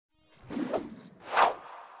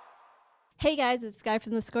Hey guys, it's Guy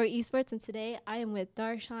from theScore eSports, and today I am with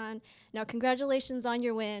Darshan. Now, congratulations on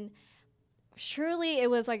your win. Surely it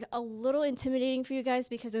was like a little intimidating for you guys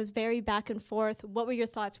because it was very back and forth. What were your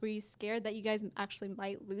thoughts? Were you scared that you guys actually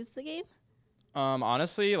might lose the game?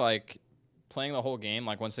 Honestly, like playing the whole game,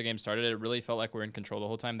 like once the game started, it really felt like we were in control the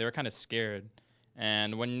whole time. They were kind of scared.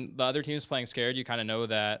 And when the other team's playing scared, you kind of know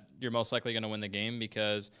that you're most likely going to win the game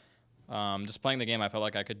because just playing the game, I felt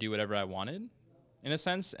like I could do whatever I wanted in a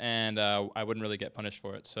sense, and I wouldn't really get punished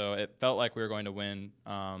for it. So it felt like we were going to win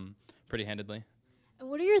pretty handedly. And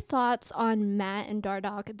what are your thoughts on Matt and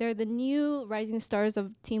Dardoch? They're the new rising stars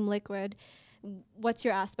of Team Liquid. What's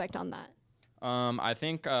your aspect on that? I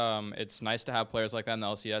think it's nice to have players like that in the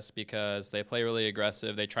LCS because they play really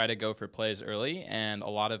aggressive. They try to go for plays early, and a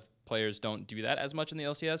lot of players don't do that as much in the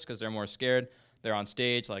LCS because they're more scared. They're on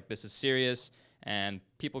stage, like this is serious, and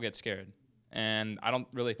people get scared. And I don't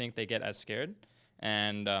really think they get as scared.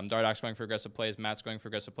 And Dardoch's going for aggressive plays, Matt's going for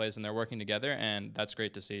aggressive plays, and they're working together, and that's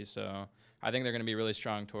great to see. So I think they're going to be really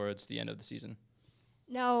strong towards the end of the season.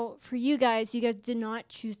 Now, for you guys did not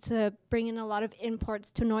choose to bring in a lot of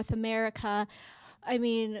imports to North America. I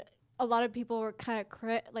mean, a lot of people were kind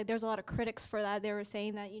of there's a lot of critics for that. They were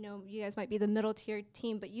saying that, you guys might be the middle tier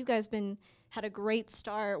team, but you guys had a great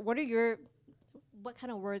start. What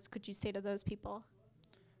kind of words could you say to those people?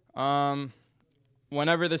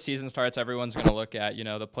 Whenever the season starts, everyone's going to look at,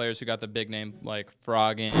 the players who got the big name like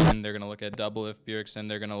Froggen. They're going to look at Doublelift, Bjergsen.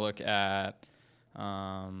 They're going to look at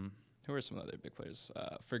who are some other big players?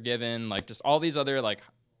 Forgiven, like just all these other like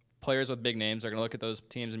players with big names are going to look at those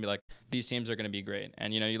teams and be like, these teams are going to be great.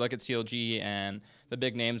 And, you look at CLG and the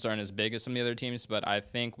big names aren't as big as some of the other teams, but I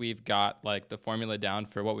think we've got like the formula down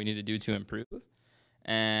for what we need to do to improve.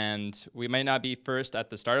 And we may not be first at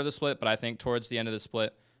the start of the split, but I think towards the end of the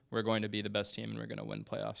split, we're going to be the best team and we're going to win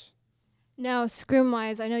playoffs. Now,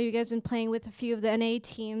 scrim-wise, I know you guys been playing with a few of the NA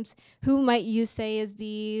teams. Who might you say is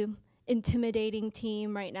the intimidating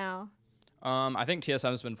team right now? I think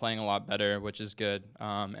TSM's been playing a lot better, which is good.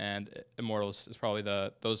 And Immortals is probably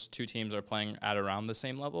those two teams are playing at around the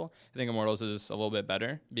same level. I think Immortals is a little bit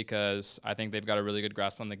better because I think they've got a really good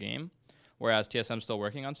grasp on the game, whereas TSM's still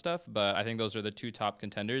working on stuff. But I think those are the two top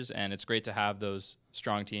contenders, and it's great to have those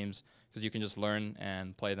strong teams because you can just learn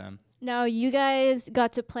and play them. Now, you guys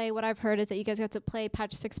got to play, what I've heard is that you guys got to play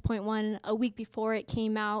patch 6.1 a week before it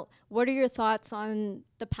came out. What are your thoughts on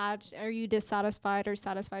the patch? Are you dissatisfied or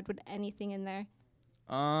satisfied with anything in there?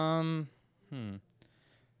 I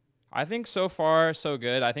think so far, so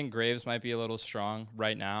good. I think Graves might be a little strong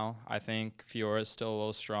right now. I think Fiora is still a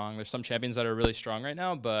little strong. There's some champions that are really strong right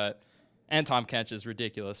now, and Tom Kench is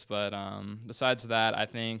ridiculous. But besides that, I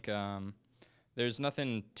think there's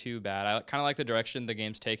nothing too bad. I kind of like the direction the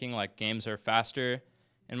game's taking. Like, games are faster,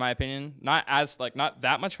 in my opinion. Not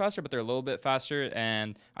that much faster, but they're a little bit faster.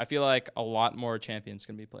 And I feel like a lot more champions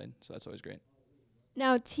can be played. So that's always great.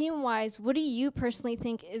 Now, team-wise, what do you personally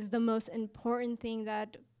think is the most important thing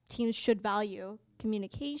that teams should value?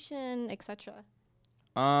 Communication, etc.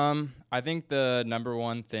 I think the number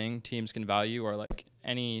one thing teams can value, or like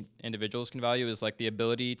any individuals can value, is like the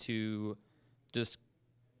ability to just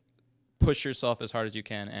push yourself as hard as you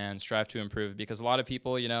can and strive to improve, because a lot of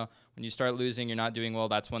people, when you start losing, you're not doing well,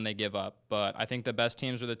 that's when they give up. But I think the best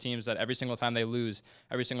teams are the teams that every single time they lose,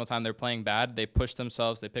 every single time they're playing bad, they push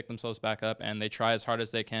themselves, they pick themselves back up, and they try as hard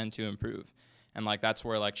as they can to improve. And like that's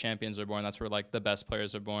where like champions are born. That's where like the best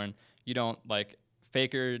players are born. You don't like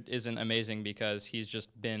Faker isn't amazing because he's just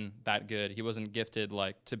been that good. He wasn't gifted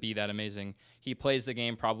like to be that amazing. He plays the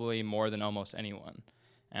game probably more than almost anyone.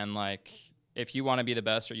 And like if you want to be the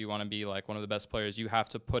best, or you want to be like one of the best players, you have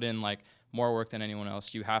to put in like more work than anyone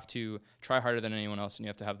else. You have to try harder than anyone else, and you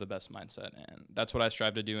have to have the best mindset. And that's what I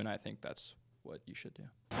strive to do, and I think that's what you should do.